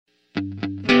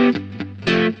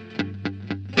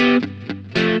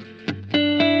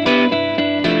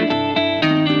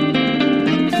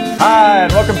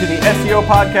SEO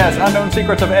podcast, Unknown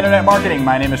Secrets of Internet Marketing.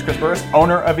 My name is Chris Burris,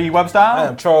 owner of eWebStyle. I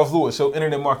am Charles Lewis, your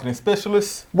Internet Marketing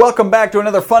Specialist. Welcome back to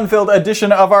another fun-filled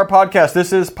edition of our podcast.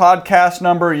 This is podcast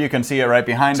number, you can see it right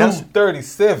behind us.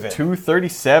 237.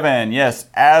 237, yes.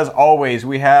 As always,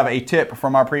 we have a tip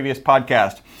from our previous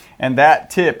podcast. And that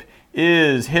tip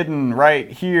is hidden right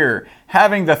here.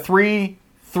 Having the 3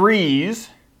 threes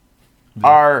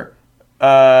are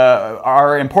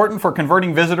important for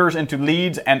converting visitors into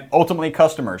leads and ultimately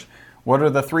customers. What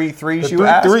are the 3 threes you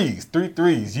ask? Three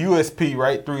threes. USP,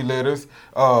 right? 3 letters.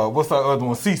 What's the other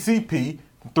one? CCP,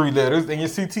 3 letters. And your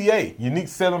CTA, unique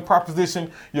selling proposition,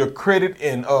 your credit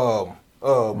and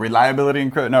reliability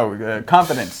and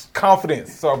confidence.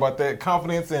 Confidence. Sorry about that.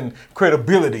 Confidence and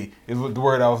credibility is what the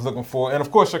word I was looking for. And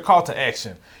of course, your call to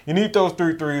action. You need those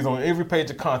 3 threes on every page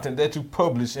of content that you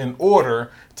publish in order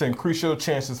to increase your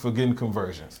chances for getting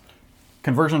conversions.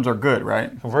 Conversions are good,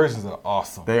 right? Conversions are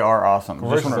awesome. They are awesome.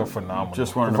 Conversions are phenomenal.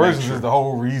 Conversions is the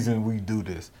whole reason we do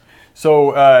this.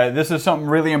 So this is something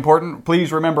really important.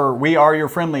 Please remember, we are your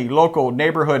friendly, local,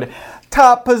 neighborhood,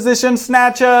 top position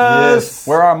snatchers. Yes.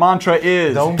 Where our mantra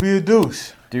is, don't be a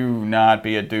douche. Do not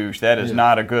be a douche. That is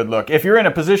not a good look. If you're in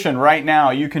a position right now,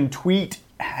 you can tweet.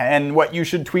 And what you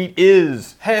should tweet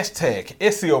is hashtag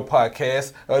SEO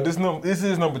Podcast. This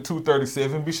is number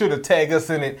 237. Be sure to tag us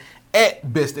in it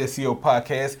at Best SEO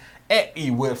Podcast at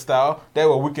eWebStyle. That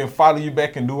way we can follow you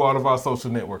back and do all of our social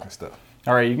networking stuff.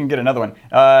 All right, you can get another one.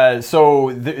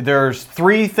 There's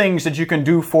 3 things that you can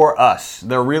do for us.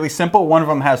 They're really simple. One of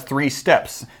them has 3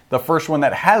 steps. The first one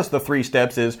that has the 3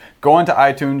 steps is go into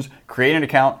iTunes, create an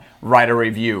account, write a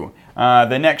review.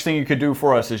 The next thing you could do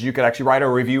for us is you could actually write a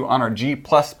review on our G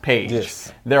Plus page.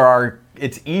 Yes.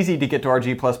 It's easy to get to our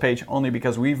G Plus page only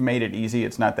because we've made it easy.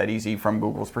 It's not that easy from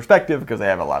Google's perspective because they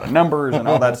have a lot of numbers and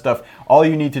all that stuff. All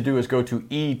you need to do is go to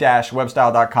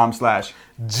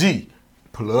e-webstyle.com/G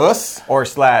plus or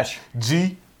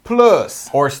 /G plus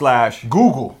or /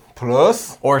 Google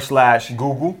plus or /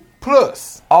 Google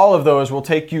plus. All of those will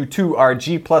take you to our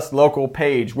G Plus local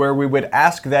page where we would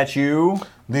ask that you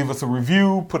leave us a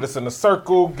review, put us in a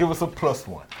circle, give us a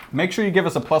 +1. Make sure you give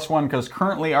us a +1 because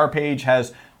currently our page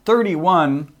has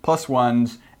 31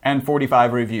 +1s and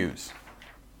 45 reviews.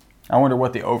 I wonder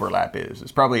what the overlap is.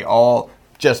 It's probably all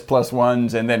just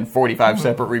 +1s and then 45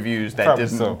 separate reviews that probably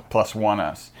didn't so. +1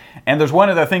 us. And there's one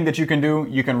other thing that you can do.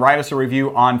 You can write us a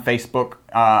review on Facebook.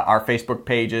 Our Facebook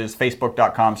page is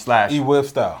facebook.com/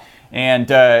 eWebStyle.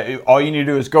 And all you need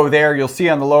to do is go there. You'll see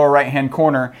on the lower right-hand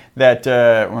corner that,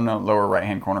 lower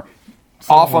right-hand corner.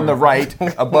 Somewhere. Off on the right,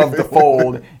 above the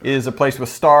fold, is a place with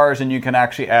stars, and you can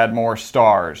actually add more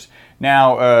stars.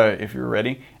 Now, if you're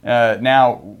ready.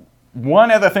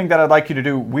 One other thing that I'd like you to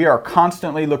do, we are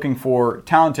constantly looking for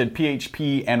talented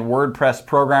PHP and WordPress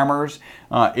programmers.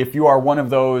 If you are one of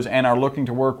those and are looking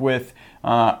to work with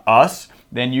us,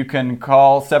 then you can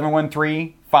call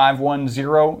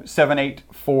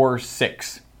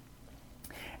 713-510-7846.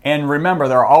 And remember,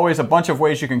 there are always a bunch of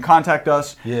ways you can contact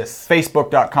us. Yes.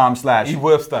 Facebook.com/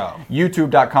 eWebStyle.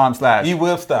 YouTube.com/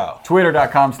 eWebStyle.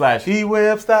 Twitter.com/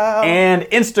 eWebStyle. and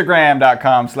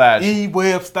Instagram.com/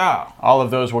 eWebStyle. All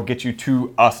of those will get you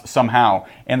to us somehow.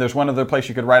 And there's one other place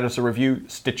you could write us a review,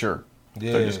 Stitcher.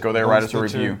 Yeah, So just go there, write us a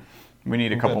review. We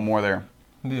need a couple more there.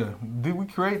 Yeah. Did we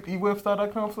create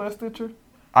eWebStyle.com/Stitcher?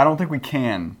 I don't think we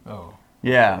can. Oh.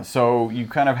 Yeah, so you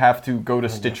kind of have to go to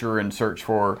Stitcher and search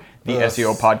for the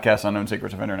SEO podcast, Unknown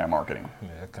Secrets of Internet Marketing. Yeah,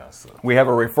 that kind of sucks. We have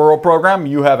a referral program.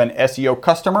 You have an SEO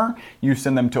customer. You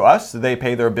send them to us. They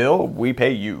pay their bill. We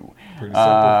pay you. Pretty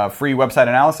simple. Free website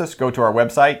analysis. Go to our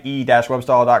website,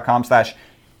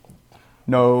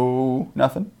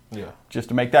 e-webstyle.com/nothing. Yeah. Just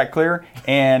to make that clear,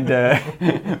 and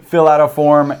fill out a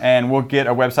form, and we'll get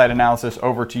a website analysis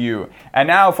over to you. And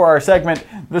now for our segment,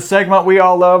 the segment we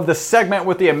all love, the segment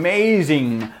with the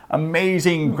amazing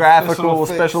graphical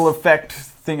special effect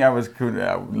thing. I was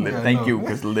thank you,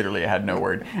 because literally I had no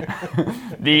word.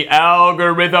 The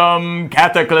algorithm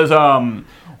cataclysm.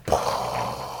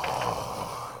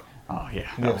 Oh yeah,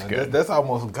 that was good. That's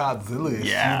almost Godzilla-ish.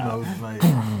 Yeah. You know, it's like,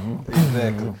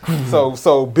 exactly.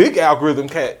 So big algorithm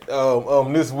cat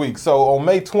this week. So on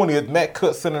May 20th, Matt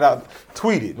Cutts sent it out,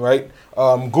 tweeted, right?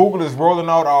 Google is rolling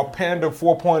out our Panda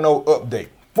 4.0 update.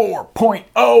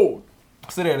 4.0.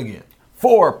 Say that again.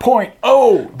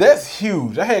 4.0. That's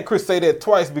huge. I had Chris say that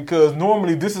twice because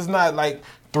normally this is not like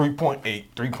 3.8,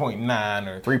 3.9,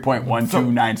 or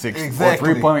 3.1296,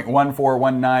 exactly. or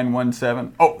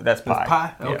 3.141917. Oh, that's pi. That's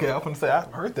pi? Yeah. Okay, I was going to say,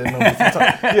 I've heard that number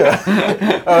sometimes.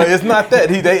 Yeah. It's not that.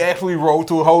 They actually rolled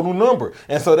to a whole new number.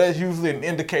 And so that's usually an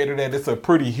indicator that it's a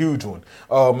pretty huge one.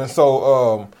 And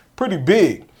so pretty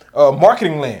big.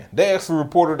 Marketing Land, they actually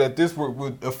reported that this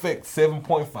would affect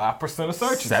 7.5% of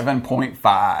searches.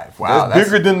 7.5. Wow, that's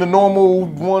bigger than the normal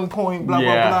 1 point blah, blah,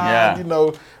 blah, yeah. you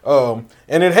know.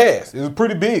 And it has. It was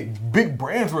pretty big. Big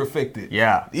brands were affected.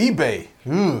 Yeah. eBay,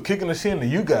 kicking the shin to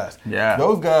you guys. Yeah.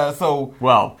 Those guys, so.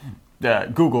 Well,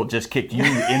 Google just kicked you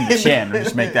in the shin.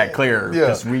 Just make that clear.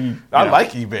 Yeah. I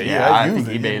like eBay. Yeah, I use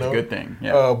think it, eBay is a good thing.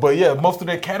 Yeah. But yeah, most of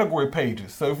their category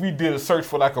pages. So if we did a search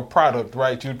for like a product,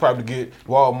 right, you'd probably get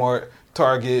Walmart,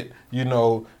 Target, you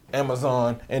know,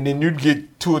 Amazon, and then you'd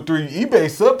get 2 or 3 eBay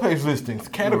subpage listings,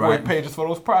 category pages for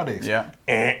those products. Yeah.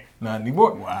 Not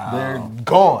anymore. Wow. They're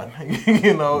gone.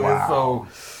 You know, wow. And so,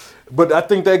 but I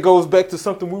think that goes back to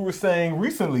something we were saying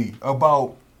recently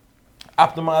about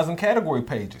optimizing category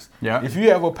pages. Yeah. If you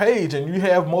have a page and you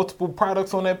have multiple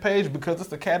products on that page because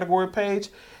it's a category page,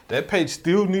 that page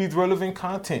still needs relevant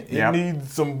content. It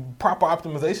needs some proper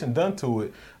optimization done to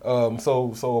it. So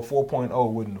a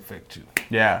 4.0 wouldn't affect you.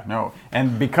 Yeah, no.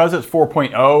 And because it's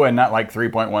 4.0 and not like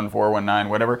 3.1419,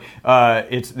 whatever,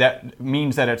 that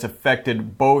means that it's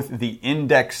affected both the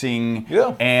indexing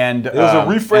and it was a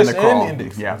refresh and the crawl.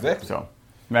 index. Yeah, exactly. So,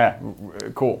 yeah,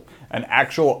 cool. An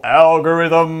actual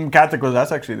algorithm category.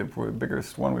 That's actually the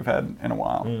biggest one we've had in a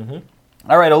while. Mm-hmm.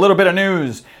 All right, a little bit of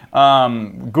news.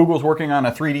 Google's working on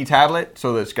a 3D tablet,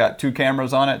 so it's got 2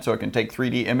 cameras on it, so it can take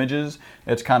 3D images.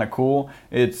 It's kind of cool.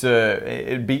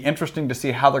 It'd be interesting to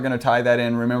see how they're going to tie that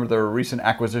in. Remember the recent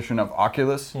acquisition of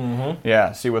Oculus? Mm-hmm.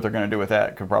 Yeah, see what they're going to do with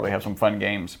that. Could probably have some fun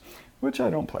games, which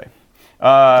I don't play.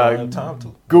 Don't have time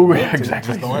to. Google,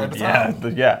 exactly. Just don't have the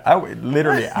time. Yeah. I would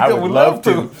love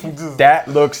to. That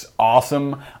looks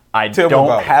awesome. I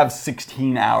don't have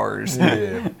 16 hours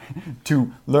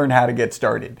to learn how to get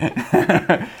started.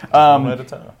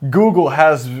 Google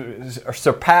has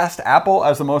surpassed Apple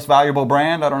as the most valuable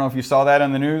brand. I don't know if you saw that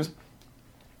in the news.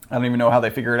 I don't even know how they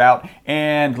figure it out.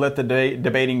 And let the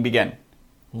debating begin.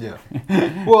 Yeah.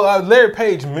 Well, Larry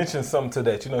Page mentioned something to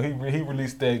that. You know, he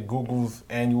released that Google's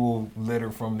annual letter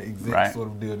from the exec sort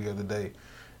of deal the other day.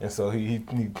 And so he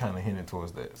kind of hinted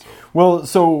towards that. So. Well,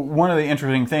 so one of the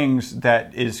interesting things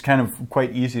that is kind of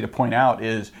quite easy to point out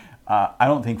is I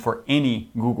don't think for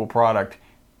any Google product,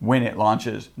 when it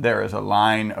launches, there is a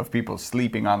line of people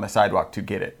sleeping on the sidewalk to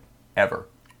get it, ever.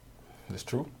 That's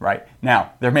true. Right.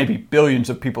 Now, there may be billions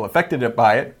of people affected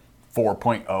by it,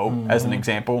 4.0 as an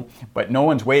example, but no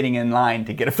one's waiting in line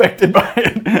to get affected by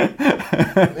it.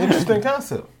 Interesting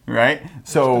concept. Right?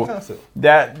 So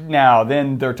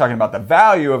then they're talking about the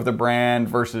value of the brand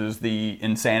versus the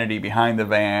insanity behind the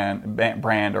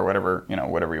brand or whatever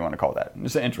you want to call that.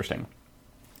 It's interesting.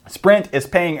 Sprint is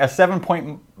paying a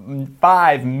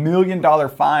 $7.5 million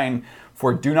fine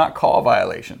for do not call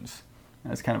violations.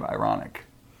 That's kind of ironic.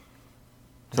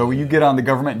 So when you get on the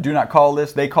government do not call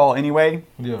list, they call anyway.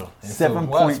 Yeah.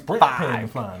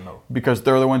 7.5. Because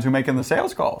they're the ones who are making the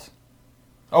sales calls.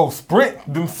 Oh,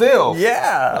 Sprint themselves?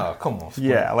 Yeah. Oh, come on, Sprint.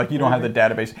 Yeah, like you don't have the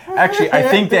database. Actually, I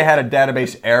think they had a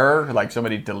database error, like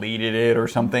somebody deleted it or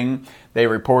something. They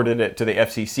reported it to the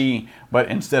FCC, but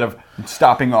instead of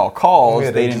stopping all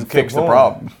calls, they didn't fix the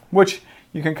problem. Which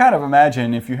you can kind of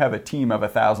imagine if you have a team of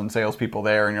 1,000 salespeople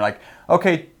there and you're like,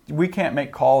 okay, we can't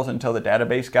make calls until the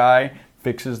database guy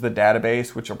fixes the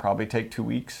database, which will probably take 2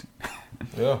 weeks.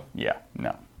 Yeah,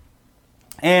 no.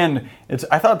 And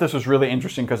I thought this was really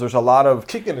interesting because there's a lot of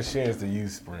kicking the shins to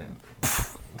use Sprint.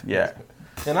 Yeah.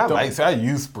 And I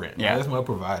use Sprint. Yeah. That's my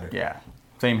provider. Yeah.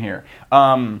 Same here.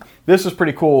 This is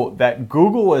pretty cool that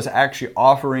Google is actually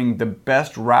offering the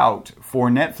best route for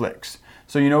Netflix.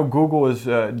 So Google is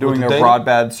doing their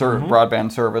broadband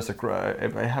service. It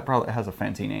probably has a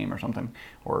fancy name or something,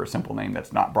 or a simple name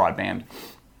that's not broadband.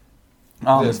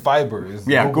 There's fiber.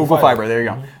 Google Fiber. There you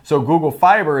go. So Google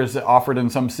Fiber is offered in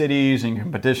some cities, and you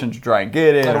can petition to try and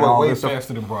get it. Way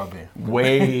faster than broadband.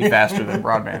 Way faster than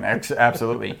broadband.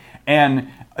 Absolutely.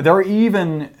 And their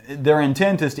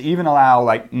intent is to even allow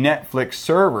like Netflix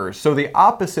servers. So the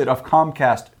opposite of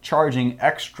Comcast charging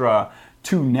extra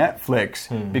to Netflix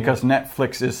because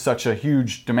Netflix is such a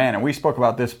huge demand. And we spoke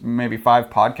about this maybe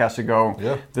 5 podcasts ago.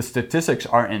 Yeah. The statistics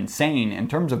are insane. In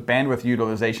terms of bandwidth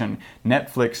utilization,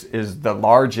 Netflix is the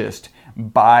largest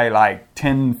by like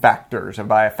 10 factors, or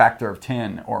by a factor of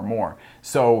 10 or more.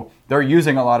 So they're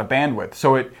using a lot of bandwidth.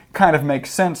 So it kind of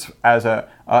makes sense as a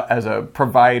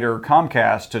provider,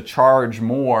 Comcast, to charge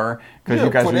more because you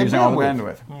guys are using all the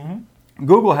bandwidth. Mm-hmm.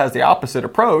 Google has the opposite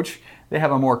approach. They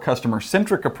have a more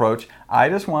customer-centric approach. I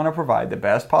just want to provide the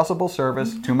best possible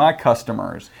service to my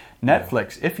customers.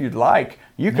 Netflix, if you'd like,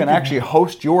 you can actually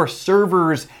host your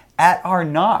servers at our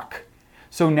NOC.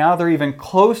 So now they're even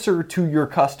closer to your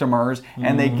customers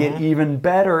and they get even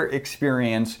better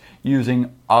experience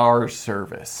using our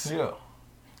service. Yeah.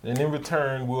 And in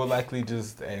return, we'll likely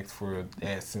just ask for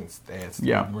AdSense ads.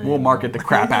 Yeah, we'll market the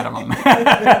crap out of them.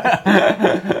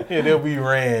 Yeah, they'll be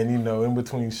ran, in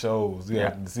between shows. You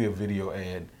have to see a video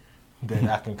ad that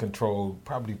I can control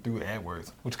probably through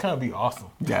AdWords, which kind of be awesome.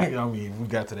 Yeah. I mean, we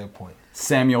got to that point.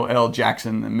 Samuel L.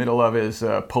 Jackson, in the middle of his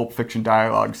Pulp Fiction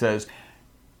dialogue, says,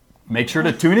 make sure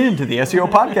to tune in to the SEO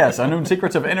podcast, Unknown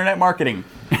Secrets of Internet Marketing.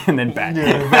 And then back.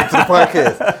 Yeah, back to the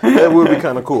podcast. That would be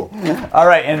kind of cool. All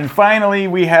right, and finally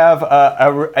we have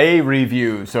a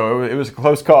review. So it was a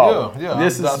close call. Yeah.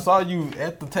 This I is saw you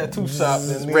at the tattoo shop.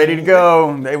 And ready to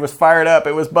go. It was fired up.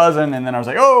 It was buzzing. And then I was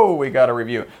like, oh, we got a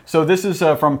review. So this is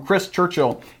from Chris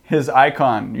Churchill, his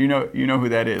icon. You know who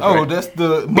that is, Oh, right? that's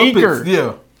the Beaker. Muppets.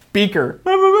 Yeah. Beaker.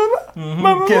 I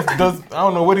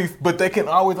don't know but they can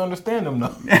always understand him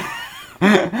though.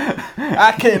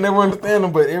 I can't never understand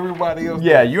him, but everybody else.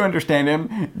 Yeah, you understand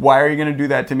him. Why are you going to do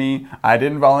that to me? I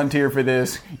didn't volunteer for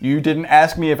this. You didn't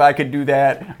ask me if I could do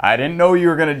that. I didn't know you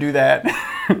were going to do that.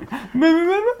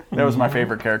 That was my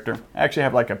favorite character. I actually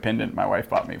have like a pendant my wife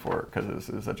bought me for it because this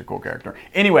is such a cool character.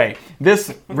 Anyway,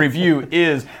 this review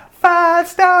is 5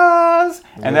 stars.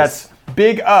 And that's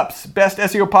Big Ups, best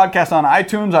SEO podcast on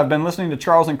iTunes. I've been listening to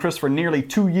Charles and Chris for nearly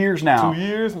 2 years now. 2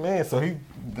 years, man. So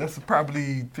that's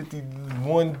probably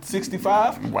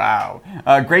 5165. Wow.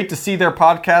 Great to see their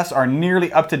podcasts are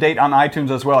nearly up to date on iTunes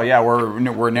as well. Yeah,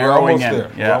 we're narrowing in.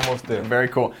 There. Yeah, we're almost there. Very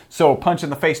cool. So punch in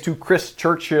the face to Chris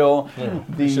Churchill,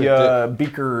 the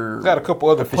Beaker. Got a couple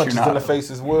other punches in the face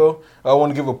as well. I want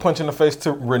to give a punch in the face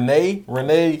to Renee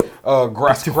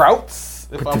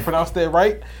Graskrauts, if I pronounced that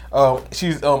right.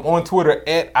 She's on Twitter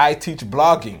at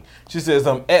iTeachBlogging. She says,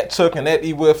 at Chuck and at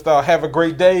eWebStyle, have a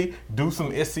great day. Do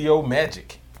some SEO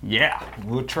magic. Yeah.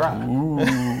 We'll try. Ooh.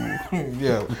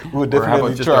 Yeah, we'll Or how definitely about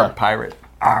just try. our pirate?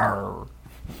 Arr.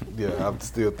 Yeah, I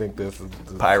still think that's a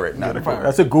Pirate, not a pirate.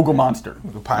 That's a Google monster.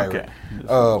 The pirate. Okay. Just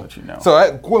to let you know.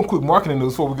 So one quick marketing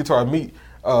news before we get to our meet.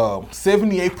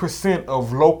 78%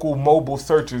 of local mobile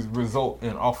searches result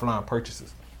in offline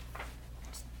purchases.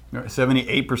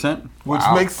 78%? Which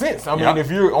Wow. makes sense. I mean, Yep. if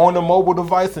you're on a mobile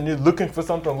device and you're looking for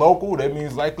something local, that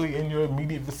means likely in your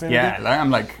immediate vicinity. Yeah,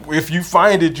 I'm like, If you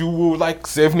find it, you will,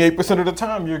 78% of the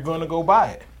time, you're going to go buy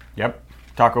it. yep,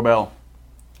 Taco Bell.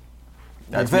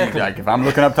 That's Exactly. me. Like, if I'm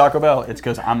looking up Taco Bell, it's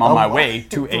because I'm on my way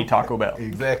to a Taco Bell.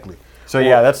 Exactly. So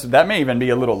yeah, that may even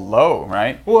be a little low,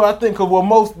 right? Well, I think,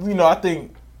 I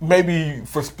think maybe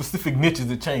for specific niches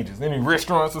it changes. Any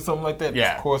restaurants or something like that,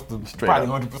 Yeah. of course, Straight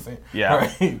probably up. 100%. Yeah,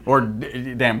 Right? or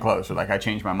damn close. Or like I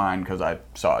changed my mind because I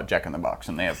saw Jack in the Box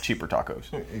and they have cheaper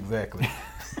tacos. Exactly.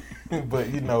 But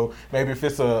maybe if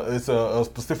it's a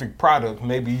specific product,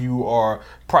 maybe you are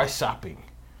price shopping.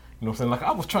 You know what I'm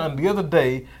saying? Like the other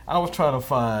day, I was trying to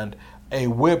find a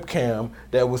webcam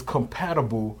that was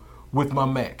compatible with my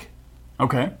Mac.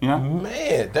 Okay, yeah.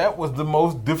 Man, that was the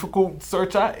most difficult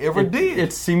search I ever did.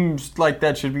 It seems like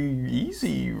that should be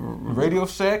easy. Radio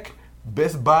Shack,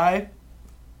 Best Buy,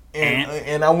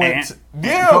 and I went.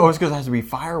 Oh, it's because it has to be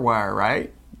FireWire,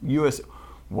 right? US.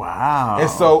 Wow. And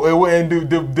so,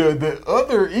 the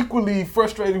other equally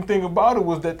frustrating thing about it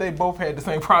was that they both had the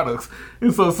same products.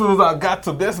 And so, as soon as I got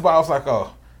to Best Buy, I was like,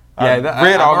 oh,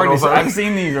 yeah, I've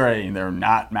seen these already. They're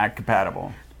not Mac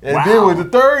compatible. And wow. then with the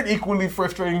third equally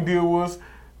frustrating deal was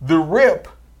the rep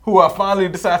who I finally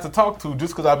decided to talk to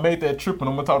just because I made that trip and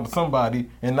I'm going to talk to somebody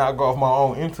and not go off my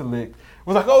own intellect.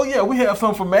 Was like, oh, yeah, we have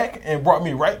some for Mac, and brought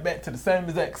me right back to the same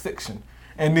exact section.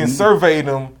 And then surveyed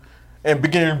them and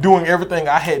began doing everything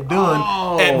I had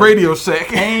done at Radio Shack.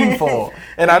 Painful.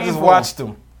 And I just watched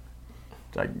them.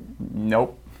 It's like,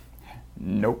 nope,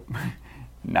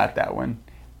 not that one.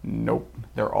 Nope,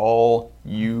 they're all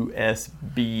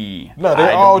USB. No,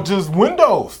 they're all just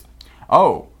Windows.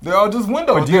 Oh. They're all just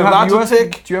Windows. But do you have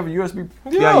Logitech. Do you have a USB?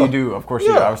 Yeah. You do. Of course you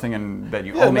do. I was thinking that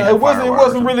you only had it wasn't. FireWire It or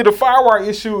wasn't something. really the FireWire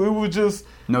issue. It was just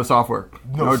No software.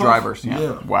 No software. drivers. Yeah.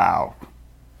 Yeah. Wow.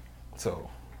 so.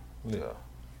 Yeah.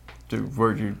 Dude,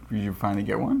 where did you finally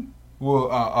get one?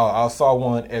 Well, I saw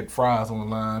one at Fry's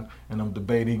online, and I'm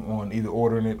debating on either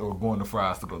ordering it or going to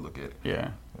Fry's to go look at it.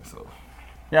 Yeah. And so,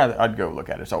 Yeah, I'd go look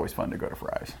at it. It's always fun to go to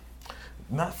Fry's.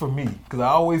 not for me, because I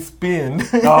always spend.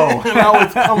 Oh. And I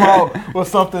always come out with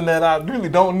something that I really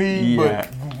don't need, Yeah.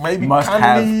 but maybe Must kind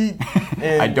have. of need.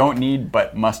 And I don't need,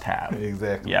 but must have.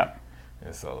 Exactly. Yeah.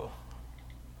 And so,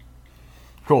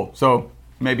 Cool. So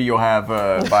maybe you'll have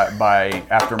by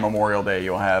after Memorial Day,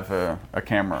 you'll have a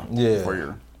camera Yeah. for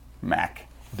your Mac.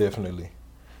 definitely.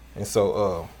 And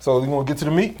so you want to get to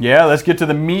the meat? Yeah, let's get to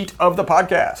the meat of the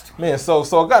podcast. Man, so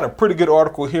I got a pretty good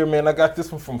article here, man. I got this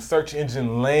one from Search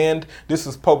Engine Land. This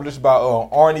is published by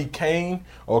Arnie Kane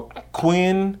or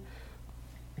Quinn,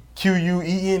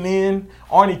 Quenn,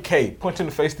 Arnie K. Punch in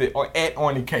the face that, or at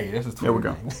Arnie K. That's his Twitter. There we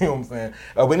go. name. You know what I'm saying?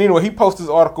 But anyway, he posted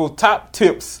this article: top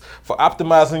tips for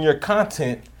optimizing your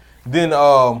content. Then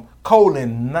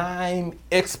 9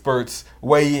 experts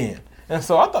weigh in. And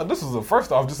so I thought this was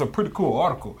first off just a pretty cool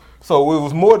article. So it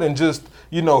was more than just,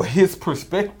 his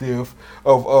perspective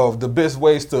of the best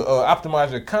ways to optimize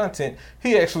your content.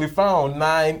 He actually found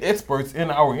 9 experts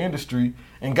in our industry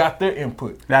and got their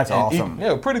input. That's and awesome.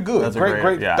 Yeah, pretty good. That's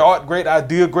great yeah. thought, great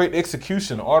idea, great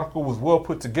execution. The article was well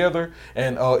put together,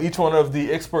 and each one of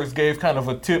the experts gave kind of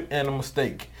a tip and a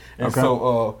mistake. And Okay.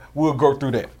 so we'll go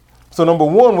through that. So number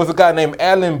 1 was a guy named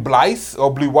Alan Blyce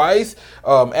or Blewise.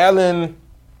 Alan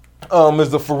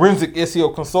is a forensic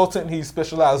SEO consultant. He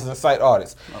specializes in site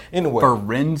audits. Anyway,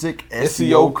 Forensic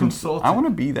SEO SEO consultant. I want to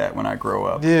be that when I grow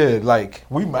up. yeah, like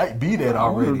we might be that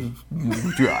already.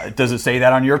 Does it say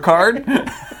that on your card?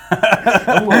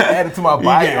 I'm going to add it to my You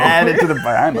bio. can add it to the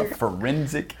bio. I'm a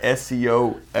forensic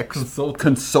SEO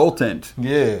consultant.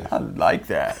 Yeah, I like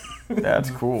that.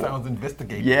 That's cool. sounds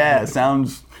investigative. Yeah, it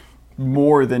sounds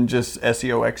more than just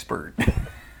SEO expert.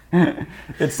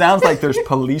 It sounds like there's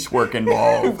police work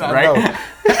involved, I right?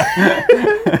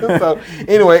 know. So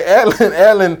anyway,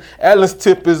 Alan's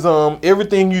tip is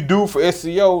everything you do for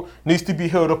SEO needs to be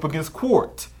held up against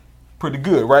QUART. Pretty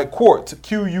good, right? QUART,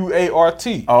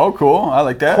 QUART. Oh, cool. I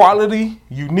like that. Quality,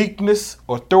 uniqueness,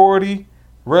 authority,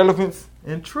 relevance,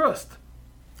 and trust.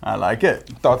 I like it.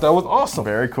 Thought that was awesome.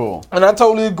 Very cool. And I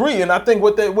totally agree. And I think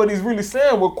what he's really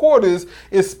saying with QUART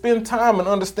is spend time and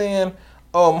understand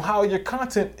how your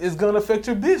content is going to affect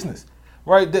your business,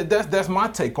 right? That's my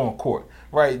take on QUART,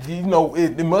 right?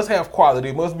 It must have quality,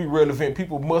 it must be relevant,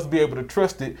 people must be able to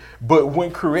trust it. But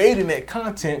when creating that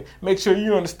content, make sure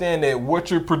you understand that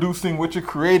what you're producing, what you're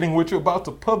creating, what you're about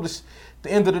to publish, at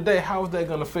the end of the day, how is that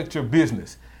going to affect your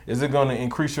business? Is it going to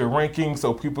increase your ranking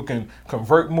so people can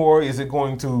convert more? Is it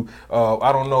going to,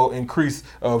 increase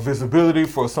visibility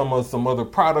for some other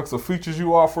products or features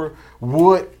you offer?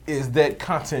 What is that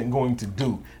content going to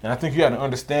do? And I think you got to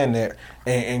understand that.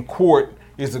 And QUART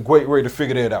is a great way to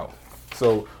figure that out.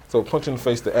 So punch in the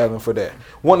face to Alan for that.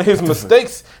 One of his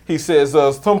mistakes, he says,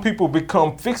 some people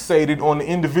become fixated on the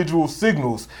individual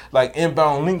signals like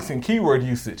inbound links and keyword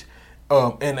usage.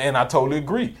 And I totally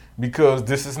agree, because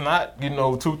this is not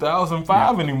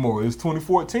 2005 anymore. It's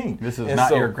 2014. This is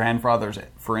not your grandfather's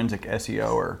forensic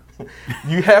SEO or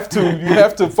you have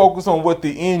to focus on what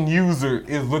the end user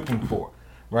is looking for,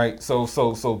 right? So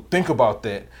think about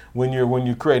that when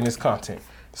you're creating this content.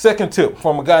 Second tip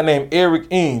from a guy named Eric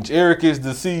Inge. Eric is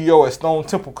the CEO at Stone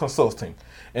Temple Consulting,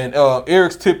 and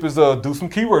Eric's tip is do some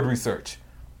keyword research.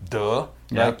 Duh.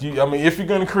 Yeah. If you're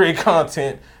going to create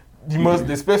content, you must,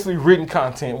 especially written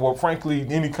content, well, frankly,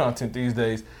 any content these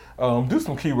days, do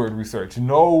some keyword research.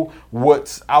 Know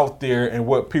what's out there and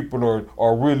what people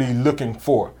are really looking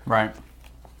for. right.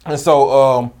 And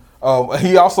so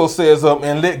he also says,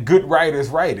 and let good writers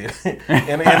write it.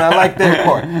 and I like that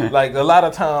part. Like a lot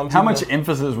of times. How much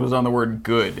emphasis was on the word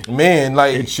good? Man,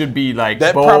 like It should be like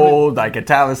That bold, like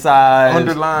italicized,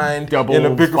 underlined double in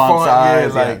a bigger font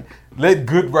size. Yeah, like let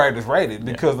good writers write it,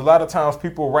 because a lot of times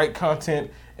people write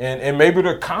content and maybe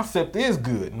their concept is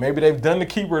good. Maybe they've done the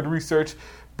keyword research,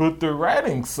 but the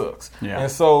writing sucks. Yeah.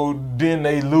 And so then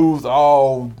they lose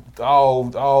all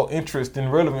interest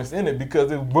and relevance in it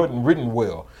because it wasn't written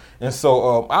well. And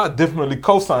so I'll definitely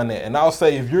co-sign that. And I'll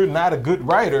say, if you're not a good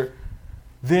writer,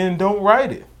 then don't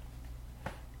write it.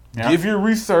 Yeah. Give your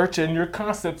research and your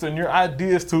concepts and your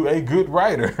ideas to a good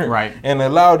writer. Right. And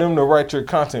allow them to write your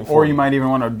content for Or you might even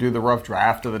want to do the rough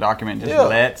draft of the document. Just Yeah.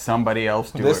 let somebody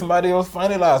else do Let it. somebody else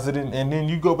finalize it, and then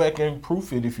you go back and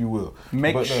proof it, if you will.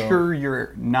 Make But, sure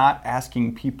you're not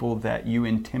asking people that you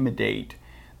intimidate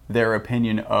their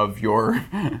opinion of your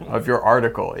of your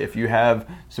article. If you have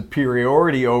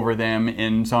superiority over them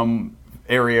in some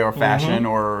area or fashion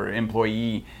or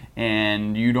employee,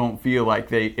 and you don't feel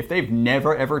like if they've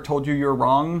never ever told you you're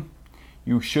wrong,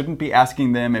 you shouldn't be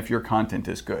asking them if your content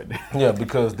is good. Yeah,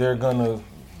 because they're gonna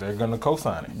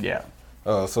co-sign it. Yeah.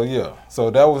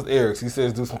 So that was Eric's. He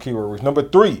says do some keyword research. Number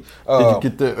 3. Did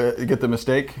you get the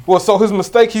mistake? Well, so his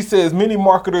mistake, he says, many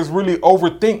marketers really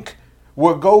overthink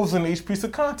what goes in each piece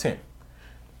of content.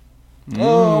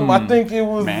 I think it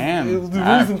was the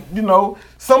reason,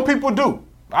 some people do.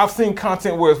 I've seen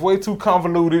content where it's way too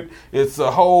convoluted. It's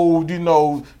a whole,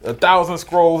 1,000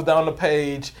 scrolls down the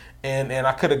page, and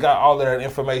I could have got all of that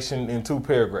information in 2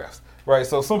 paragraphs. right?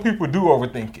 So some people do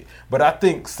overthink it. But I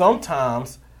think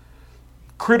sometimes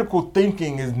critical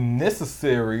thinking is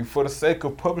necessary for the sake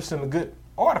of publishing a good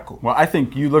article. Well, I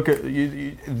think you look at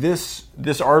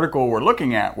this article we're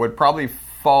looking at would probably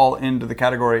fall into the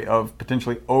category of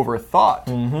potentially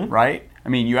overthought, right? I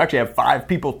mean, you actually have 5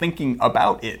 people thinking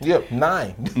about it. Yep,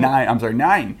 9.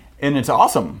 9, and it's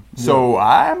awesome. So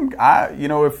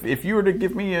if you were to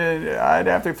give me I'd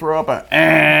have to throw up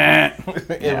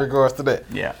in regards to that.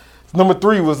 Yeah. Number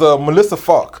 3 was Melissa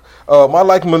Falk. I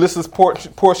like Melissa's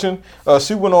portion.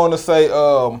 She went on to say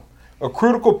a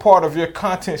critical part of your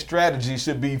content strategy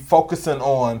should be focusing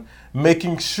on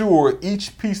making sure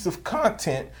each piece of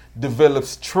content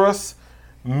develops trust,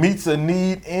 meets a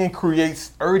need, and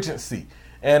creates urgency.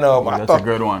 And that's a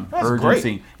good one. That's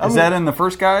Urgency. Great. Is that in the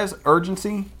first guys?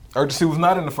 Urgency? Urgency was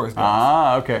not in the first guys.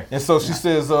 Ah, okay. And so she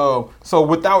says, so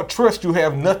without trust, you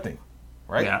have nothing.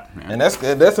 Right? Yeah. And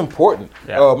that's important.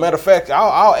 Yeah. Matter of fact,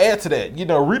 I'll add to that.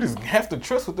 Readers have to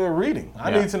trust what they're reading.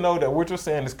 I Yeah. need to know that what you're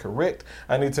saying is correct.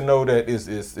 I need to know that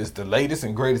it's the latest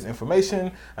and greatest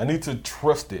information. I need to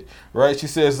trust it. Right? She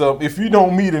says, if you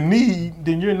don't meet a need,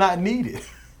 then you're not needed.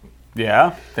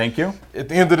 Yeah, thank you. At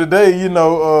the end of the day,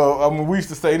 we used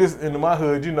to say this in my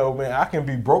hood, man, I can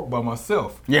be broke by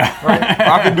myself. Yeah. Right?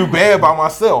 I can do bad by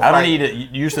myself. I don't right? need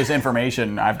useless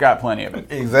information. I've got plenty of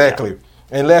it. Exactly.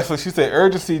 And lastly, she said,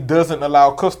 urgency doesn't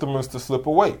allow customers to slip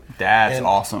away. That's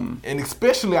awesome. And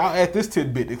especially, I'll add this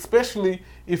tidbit, especially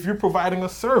if you're providing a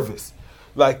service.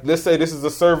 Like, let's say this is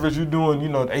a service you're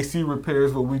doing, AC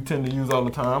repairs, what we tend to use all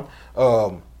the time.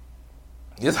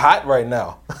 It's hot right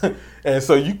now. And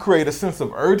so you create a sense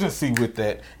of urgency with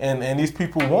that. And these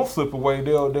people won't slip away.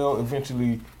 They'll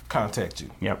eventually contact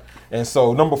you. Yep. And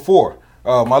so number 4,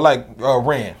 I like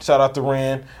Rand. Shout out to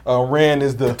Rand. Rand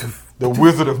is the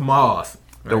Wizard of Moz.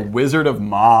 The Wizard of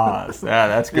Moz. Yeah,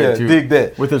 that's good too. Dig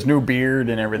that. With his new beard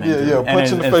and everything. Yeah, too. yeah. And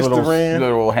Punch in the face to Rand.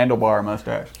 Little handlebar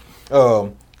mustache.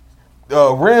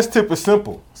 Rand's tip is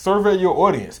simple. Survey your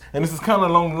audience. And this is kind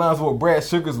of along the lines of what Brad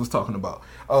Sugars was talking about.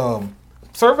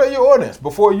 Survey your audience.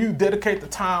 Before you dedicate the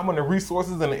time and the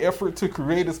resources and the effort to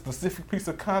create a specific piece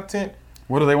of content.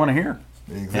 What do they want to hear?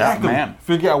 Exactly. Yeah, man.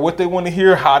 Figure out what they want to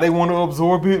hear, how they want to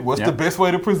absorb it, what's the best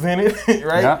way to present it,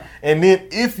 right? Yeah. And then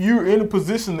if you're in a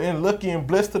position and lucky and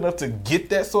blessed enough to get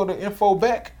that sort of info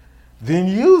back, then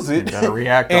use it You gotta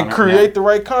react and on it, create the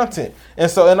right content.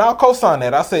 And I'll co-sign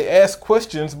that. I say ask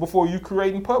questions before you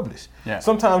create and publish. Yeah.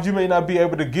 Sometimes you may not be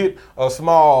able to get a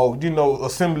small,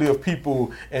 assembly of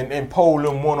people and poll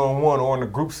them one-on-one or in a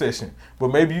group session. But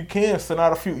maybe you can send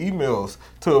out a few emails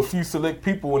to a few select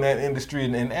people in that industry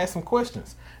and ask some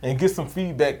questions and get some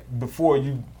feedback before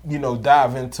you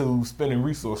dive into spending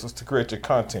resources to create your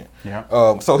content.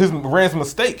 Yeah. So Rand's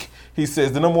mistake, he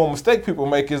says, the number one mistake people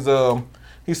make is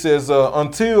he says,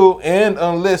 until and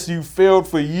unless you failed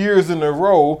for years in a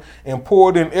row and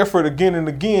poured in effort again and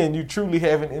again, you truly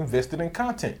haven't invested in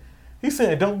content. He's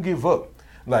saying don't give up.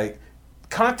 Like,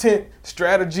 content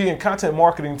strategy and content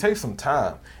marketing takes some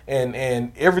time.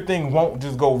 And everything won't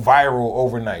just go viral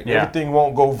overnight. Yeah. Everything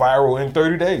won't go viral in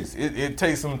 30 days. It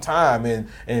takes some time and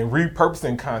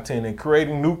repurposing content and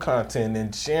creating new content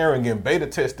and sharing and beta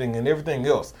testing and everything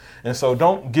else. And so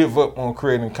don't give up on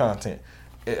creating content.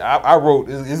 I wrote,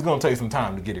 it's going to take some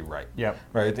time to get it right. Yep.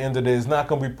 Right. At the end of the day, it's not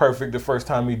going to be perfect the first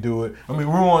time you do it. I mean,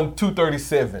 we're on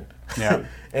 237. Yeah.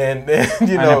 and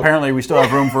And apparently we still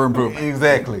have room for improvement.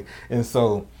 Exactly. And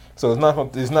so it's not going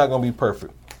to be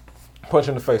perfect. Punch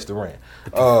in the face to Rand.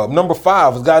 Number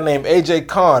 5 is a guy named AJ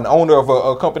Khan, owner of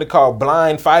a company called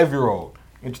Blind 5-Year-Old.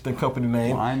 Interesting company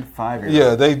name. Blind 5-year-old.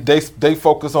 Yeah, they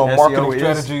focus on SEO marketing is-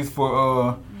 strategies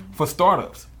for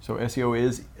startups. So SEO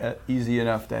is easy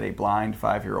enough that a blind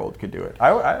 5-year-old could do it.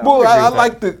 I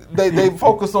like they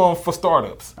focus on for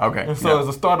startups. Okay, And so yeah. as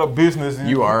a startup business,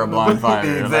 You are a blind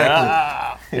 5-year-old.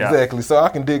 Exactly. Yeah. Exactly. So I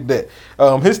can dig that.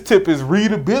 His tip is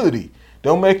readability.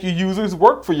 Don't make your users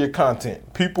work for your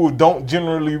content. People don't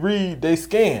generally read, they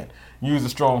scan. Use a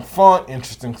strong font,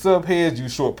 interesting subheads,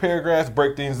 use short paragraphs,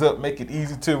 break things up, make it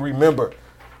easy to remember.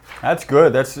 That's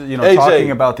good. That's AJ,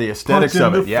 talking about the aesthetics punch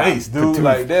of in it. the Yeah. face, dude.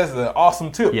 Like, that's an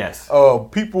awesome tip. Yes.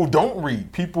 People don't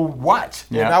read. People watch.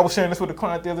 Yeah. And I was sharing this with a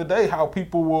client the other day, how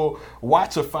people will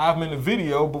watch a 5-minute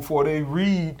video before they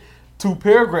read 2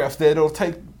 paragraphs that'll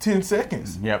take 10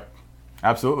 seconds. Yep.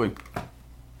 Absolutely.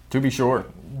 To be sure.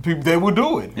 People, they will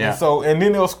do it. Yeah. And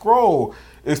then they'll scroll,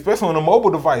 especially on a mobile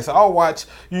device. I'll watch,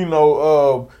 30,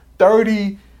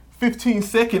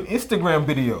 15-second Instagram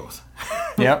videos.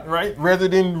 Yep. Right? Rather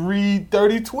than read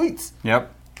 30 tweets.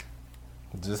 Yep.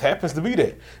 It just happens to be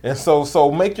that. And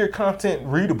so make your content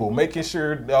readable, making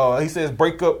sure, he says,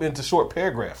 break up into short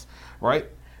paragraphs, right?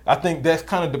 I think that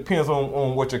kind of depends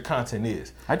on what your content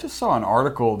is. I just saw an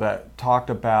article that talked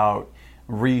about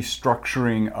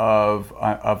restructuring of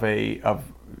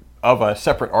a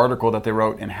separate article that they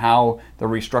wrote, and how the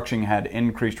restructuring had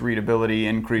increased readability,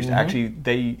 actually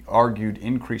they argued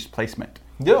increased placement.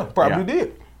 Yeah, probably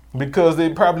did. Because they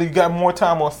probably got more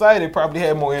time on site, they probably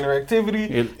had more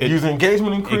interactivity, user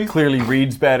engagement increased. It clearly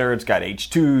reads better. It's got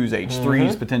H2s,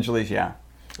 H3s potentially, yeah.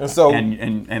 And so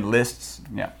and lists,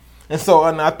 yeah.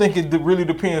 And I think it really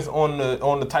depends on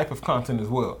the type of content as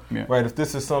well, right? If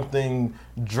this is something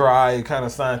dry, kind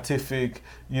of scientific,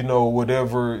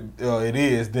 whatever it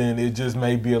is, then it just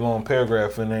may be a long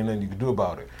paragraph and ain't nothing you can do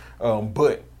about it.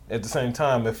 But at the same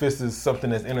time, if this is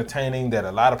something that's entertaining that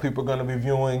a lot of people are going to be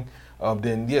viewing,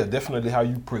 then yeah, definitely how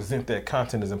you present that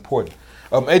content is important.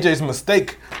 AJ's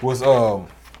mistake was,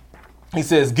 he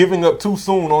says, giving up too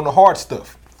soon on the hard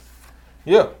stuff.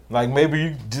 Yeah, like maybe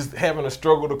you just having a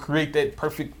struggle to create that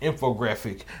perfect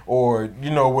infographic, or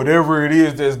whatever it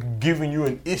is that's giving you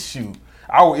an issue.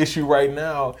 Our issue right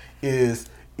now is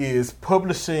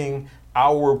publishing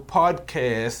our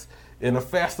podcast in a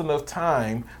fast enough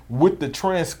time with the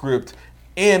transcript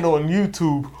and on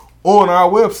YouTube on our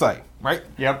website, right?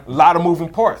 Yep. A lot of moving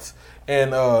parts, and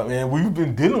we've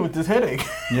been dealing with this headache.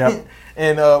 Yep.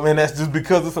 And that's just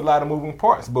because it's a lot of moving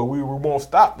parts. But we won't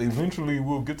stop. Eventually,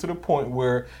 we'll get to the point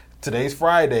where today's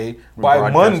Friday.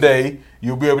 By Monday,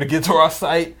 you'll be able to get to our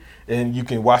site and you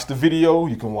can watch the video.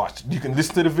 You can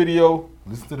listen to the video,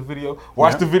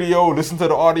 watch the video, listen to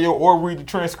the audio, or read the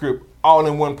transcript all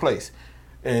in one place.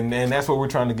 And that's what we're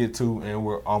trying to get to, and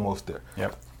we're almost there.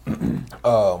 Yep.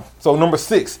 So number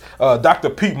 6, Dr.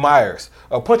 Pete Myers.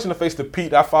 Punch in the face to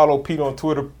Pete. I follow Pete on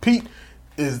Twitter. Pete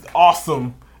is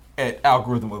awesome at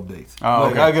algorithm updates. Oh,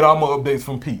 okay. I get all my updates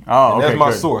from Pete. Oh, okay, that's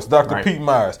my good. source, Dr. Pete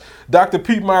Myers. Dr.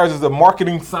 Pete Myers is a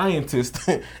marketing scientist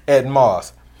at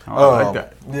Moz. Oh, I like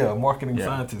that. Yeah, marketing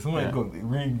scientist. We might go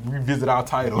revisit our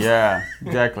titles. Yeah,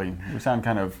 exactly. We sound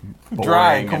kind of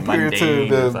dry boring compared and to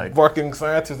mundane. the marketing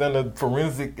scientist and the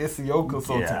forensic SEO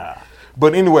consultant. Yeah.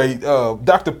 But anyway,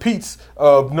 Dr. Pete's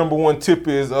number one tip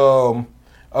is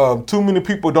too many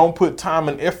people don't put time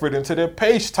and effort into their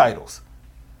page titles.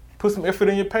 Put some effort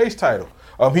in your page title.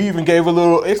 He even gave a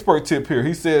little expert tip here.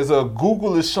 He says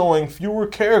Google is showing fewer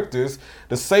characters.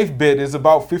 The safe bet is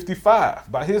about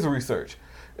 55 by his research.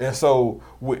 And so,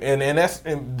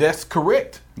 and that's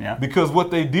correct. Yeah. Because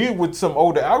what they did with some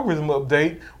older algorithm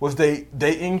update was they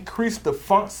increased the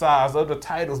font size of the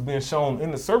titles being shown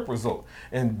in the SERP result.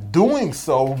 And doing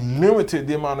so limited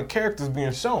the amount of characters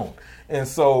being shown. And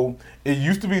so it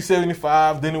used to be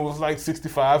 75, then it was like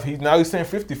 65. Now he's saying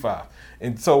 55.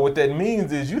 And so what that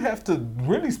means is you have to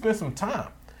really spend some time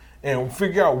and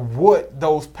figure out what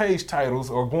those page titles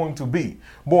are going to be.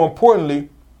 More importantly,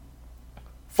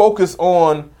 focus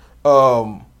on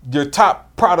your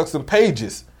top products and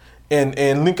pages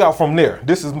and link out from there.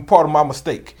 This is part of my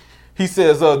mistake. He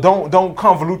says, don't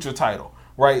convolute your title.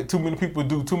 Right, too many people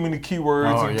do too many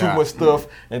keywords and too much stuff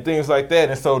and things like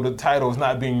that, and so the title is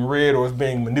not being read or it's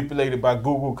being manipulated by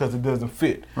Google because it doesn't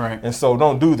fit. Right, and so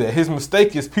don't do that. His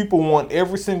mistake is people want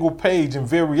every single page and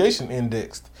variation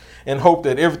indexed and hope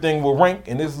that everything will rank,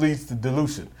 and this leads to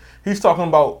dilution. He's talking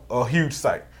about a huge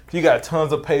site. If you got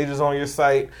tons of pages on your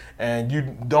site and you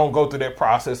don't go through that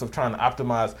process of trying to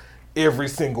optimize every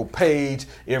single page,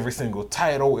 every single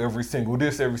title, every single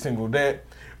this, every single that.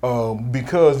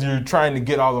 Because you're trying to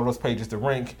get all of those pages to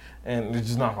rank, and it's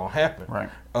just not going to happen. Right.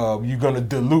 You're going to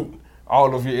dilute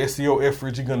all of your SEO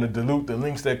efforts. You're going to dilute the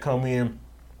links that come in.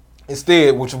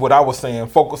 Instead, which is what I was saying,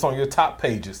 focus on your top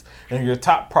pages and your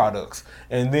top products,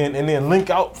 and then link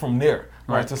out from there,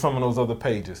 right, to some of those other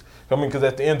pages. I mean, because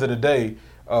at the end of the day,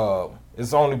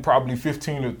 it's only probably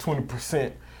 15 or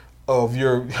 20% of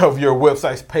your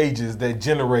website's pages that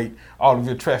generate all of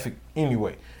your traffic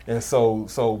anyway, and so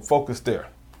focus there.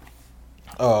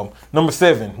 Number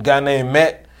 7, a guy named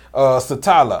Matt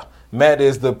Satala. Matt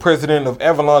is the president of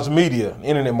Avalanche Media, an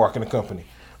internet marketing company.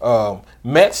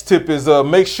 Matt's tip is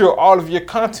make sure all of your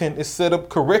content is set up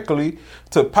correctly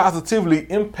to positively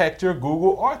impact your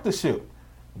Google authorship.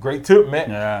 Great tip, Matt.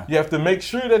 Yeah. You have to make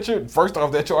sure that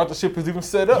your authorship is even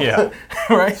set up. Yeah.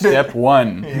 Right? Step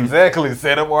 1. Exactly.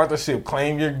 Set up authorship.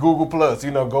 Claim your Google Plus.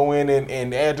 Go in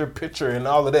and add your picture and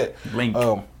all of that. Link.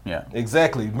 Yeah.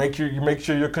 Exactly. Make sure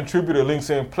your contributor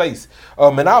links are in place.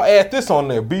 And I'll add this on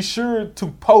there. Be sure to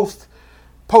post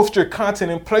your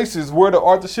content in places where the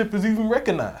authorship is even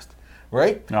recognized.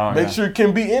 right? Oh, Make yeah. sure it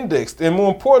can be indexed. And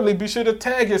more importantly, be sure to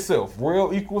tag yourself,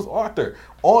 Rel equals author,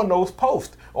 on those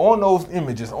posts, on those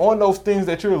images, on those things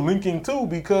that you're linking to,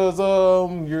 because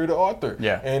you're the author.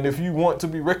 Yeah. And if you want to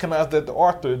be recognized as the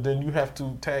author, then you have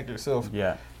to tag yourself.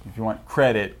 Yeah. If you want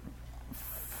credit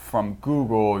from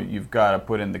Google, you've got to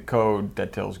put in the code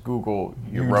that tells Google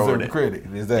you wrote deserve it. the credit.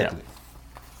 Exactly.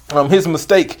 His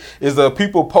mistake is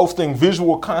people posting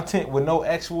visual content with no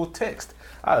actual text.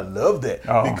 I love that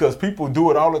because people do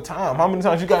it all the time. How many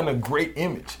times you gotten a great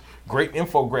image, great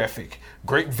infographic,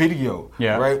 great video,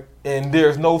 right? And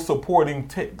there's no supporting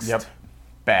text. Yep.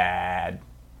 Bad.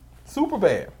 Super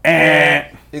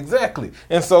bad. Exactly.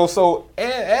 And so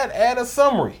add a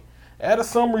summary. Add a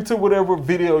summary to whatever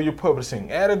video you're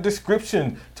publishing. Add a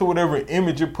description to whatever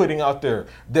image you're putting out there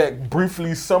that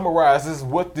briefly summarizes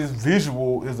what this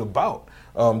visual is about.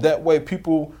 That way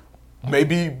people may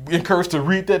be encouraged to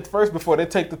read that first before they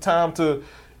take the time to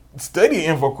study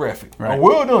infographic. Right. A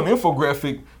well-done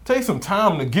infographic takes some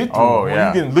time to get through.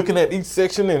 When you get looking at each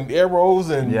section and arrows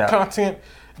and content,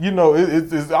 you know,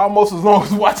 it's almost as long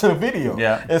as watching a video.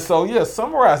 Yeah. And so,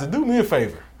 summarize it. Do me a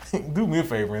favor. Do me a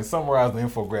favor and summarize the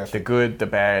infographic. The good, the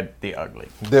bad, the ugly.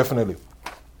 Definitely.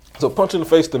 So punch in the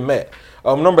face to Matt.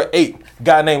 Number 8,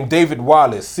 guy named David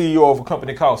Wallace, CEO of a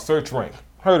company called SearchRank.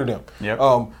 Heard of them?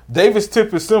 Yep. David's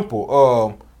tip is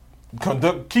simple.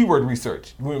 Conduct keyword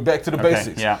research. We went back to the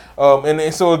basics. Yeah.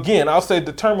 And so again, I'll say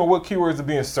determine what keywords are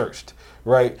being searched,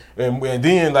 right? And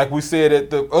then, like we said at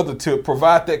the other tip,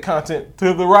 provide that content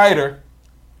to the writer.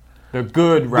 The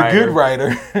good writer. The good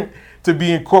writer to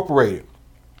be incorporated.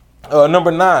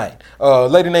 Number 9, a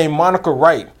lady named Monica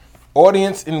Wright,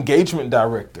 Audience Engagement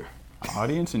Director.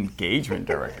 Audience Engagement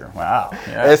Director. Wow.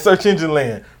 Yeah. At Search Engine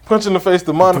Land. Punch in the face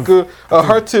to Monica.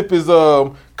 Her tip is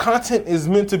content is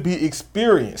meant to be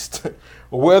experienced,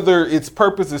 whether its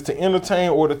purpose is to entertain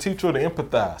or to teach or to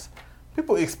empathize.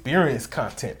 People experience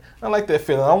content. I like that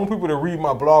feeling. I want people to read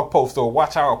my blog post or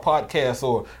watch our podcast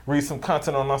or read some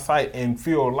content on our site and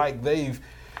feel like they've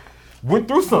went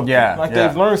through something.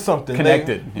 They've learned something.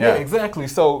 Connected. Exactly.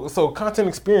 So content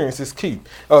experience is key.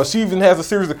 She even has a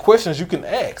series of questions you can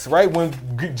ask, right? When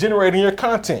generating your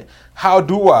content. How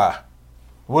do I?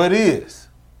 What is?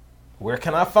 Where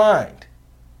can I find?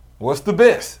 What's the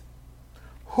best?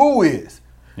 Who is?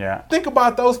 Yeah. Think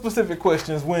about those specific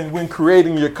questions when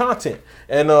creating your content.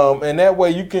 And that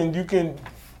way you can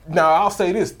now I'll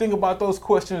say this, think about those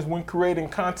questions when creating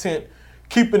content,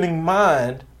 keeping in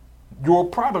mind your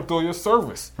product or your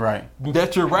service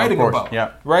that you're writing about.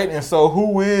 Yeah. Right? And so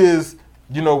who is,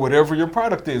 whatever your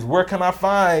product is, where can I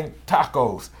find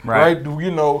tacos? Right?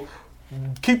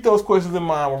 Keep those questions in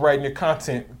mind when writing your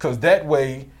content, because that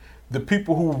way the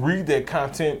people who read that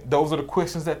content, those are the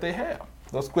questions that they have.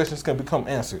 Those questions can become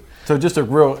answered. So just a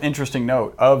real interesting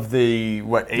note, of the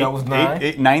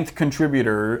ninth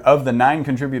contributor, of the 9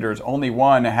 contributors, only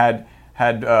one had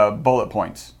bullet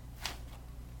points.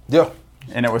 Yeah.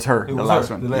 And it was her, the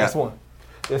last one.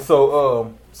 And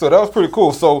so that was pretty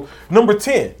cool. So number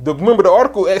 10, remember the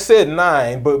article said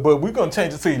 9, but we're gonna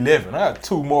change it to 11. I got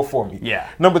 2 more for me. Yeah.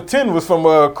 Number 10 was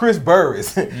from Chris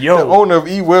Burris, the owner of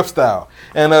eWebstyle,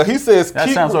 and he says that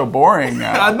sounds so boring.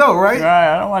 Now. I know, right?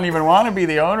 I don't even want to be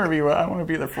the owner of I want to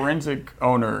be the forensic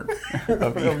owner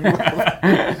of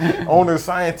owner,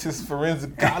 scientist,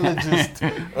 forensicologist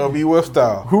of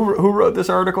eWebstyle. Who wrote this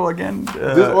article again?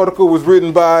 This article was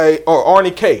written by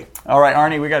Arnie K. All right,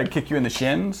 Arnie, we got to kick you in the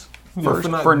shins. First,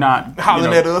 for not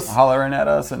hollering at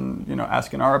us and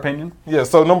asking our opinion. Yeah.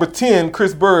 So number 10,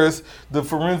 Chris Burris, the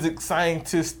forensic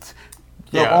scientist,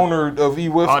 the owner of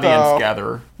eWebstyle, audience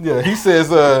gatherer. Yeah. He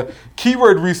says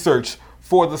keyword research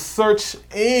for the search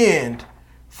and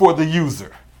for the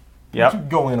user. Yep.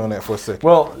 Go in on that for a second.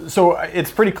 Well, so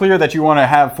it's pretty clear that you want to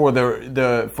have for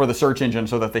the search engine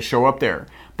so that they show up there,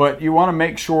 but you want to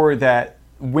make sure that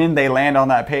when they land on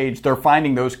that page, they're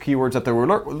finding those keywords that they were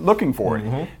looking for.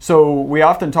 Mm-hmm. So we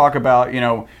often talk about,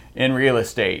 in real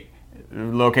estate,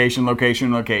 location,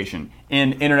 location, location.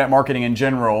 In internet marketing in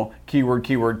general, keyword,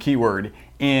 keyword, keyword.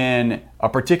 In a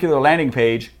particular landing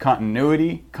page,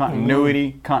 continuity,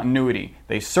 continuity, continuity.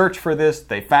 They search for this,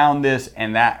 they found this,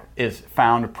 and that is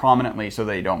found prominently so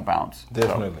they don't bounce.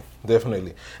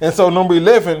 Definitely. And so number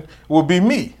 11 will be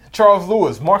me, Charles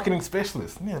Lewis, marketing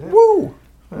specialist. Yeah, woo!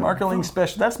 Marketing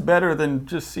special. That's better than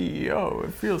just CEO.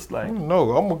 It feels like.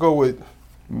 No, I'm gonna go with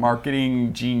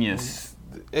marketing genius,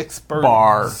 expert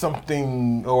bar,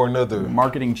 something or another.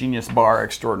 Marketing genius bar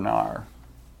extraordinaire.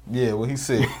 Yeah, what he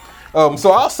said.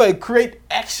 So I'll say create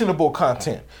actionable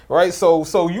content, right? So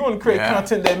you want to create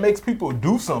content that makes people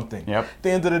do something. Yep. At the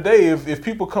end of the day, if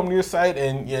people come to your site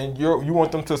and you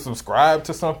want them to subscribe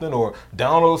to something or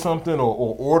download something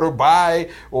or order, buy,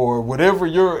 or whatever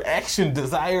your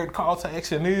desired call to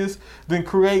action is, then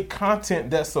create content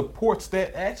that supports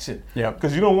that action. Yep.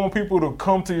 Because you don't want people to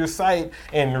come to your site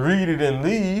and read it and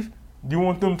leave. You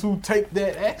want them to take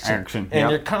that action.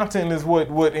 And your content is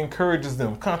what encourages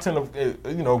them. Content of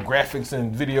graphics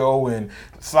and video and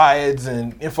slides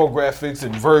and infographics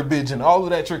and verbiage and all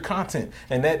of that, your content,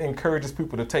 and that encourages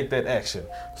people to take that action.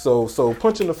 So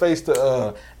punch in the face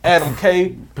to Arnie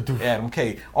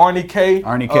K,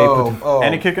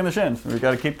 and a kick in the shins. We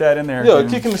got to keep that in there. Yeah,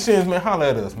 kick in the shins, man. Holla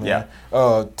at us, man.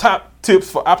 Yeah. Top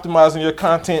tips for optimizing your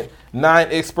content. 9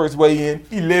 experts weigh in.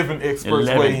 11 experts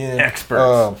weigh in.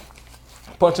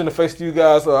 Punch in the face to you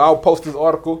guys. I'll post this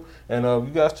article, and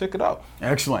you guys check it out.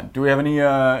 Excellent. Do we have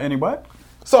any what?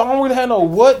 So I don't really have no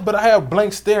what, but I have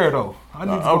blank stare though. I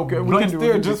need to go blank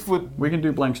stare just for. We can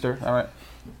do blank stare. All right.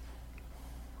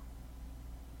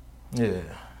 Yeah.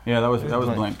 Yeah, that was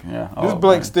blank. Yeah. This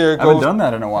blank stare goes. I haven't done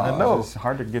that in a while. I know. It's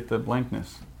hard to get the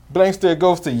blankness. Blank stare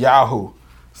goes to Yahoo.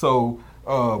 So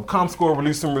ComScore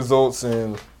released some results,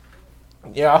 and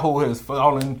Yahoo has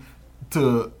fallen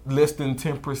to less than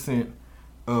 10%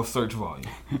 of search volume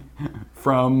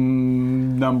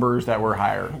from numbers that were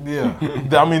higher. Yeah,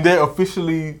 I mean they're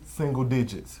officially single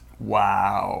digits.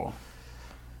 Wow.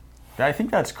 I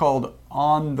think that's called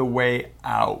on the way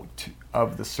out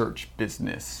of the search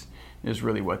business is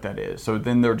really what that is. So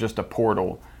then they're just a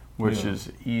portal, which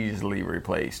is easily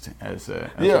replaced as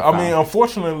a. I mean,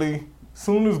 unfortunately,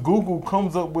 soon as Google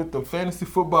comes up with the fantasy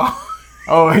football.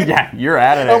 Oh yeah, you're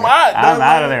out of there. I'm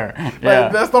out of there. Yeah,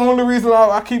 that's the only reason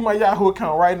I keep my Yahoo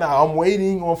account right now. I'm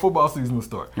waiting on football season to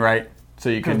start. Right. So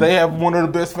you can. Because they have one of the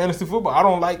best fantasy football. I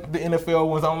don't like the NFL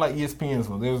ones. I don't like ESPN's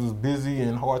ones. They're just busy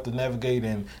and hard to navigate,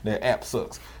 and their app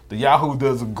sucks. The Yahoo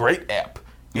does a great app,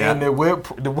 and the web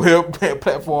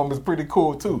platform is pretty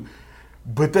cool too.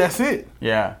 But that's it.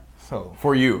 Yeah. So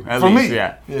for you, at least,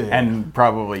 yeah, and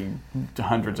probably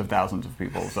hundreds of thousands of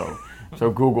people. So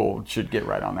Google should get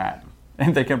right on that.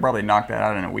 And they can probably knock that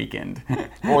out in a weekend.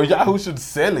 Or Yahoo should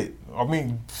sell it. I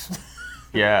mean,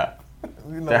 yeah.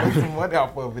 Make some money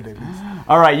off of it at least.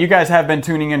 All right, you guys have been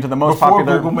tuning into the most before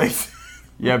popular. Google makes it.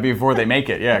 Yeah, before they make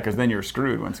it. Yeah, because then you're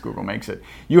screwed once Google makes it.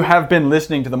 You have been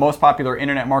listening to the most popular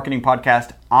internet marketing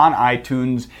podcast on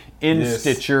iTunes, in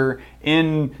Stitcher,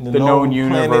 in the known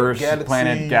universe,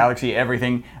 Planet, Galaxy,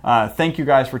 everything. Thank you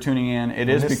guys for tuning in. It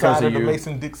is because of you. The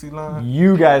Mason-Dixie line.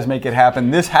 You guys make it happen.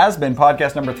 This has been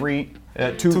podcast number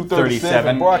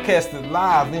 237. Broadcasted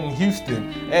live in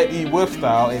Houston at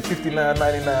eWebStyle at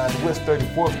 5999 West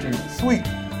 34th Street, Suite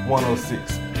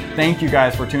 106. Thank you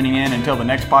guys for tuning in. Until the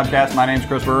next podcast, my name's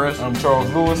Chris Burris. I'm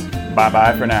Charles Lewis.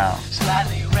 Bye-bye for now.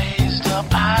 Slightly raised up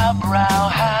highbrow.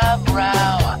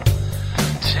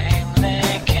 Tamely,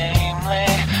 gamely,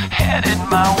 headed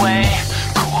my way.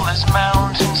 Cool as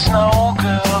mountain snow,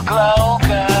 glow girl.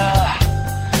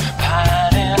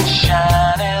 Pining,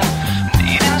 shining,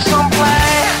 needing some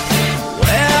play.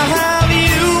 Where have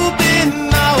you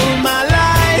been all my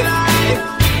life?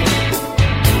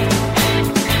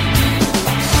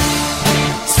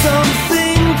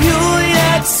 Something pure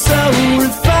yet so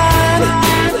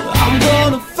refined. I'm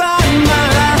gonna find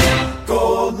my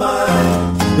gold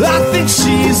mine. I think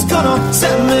she's gonna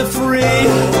set me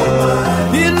free.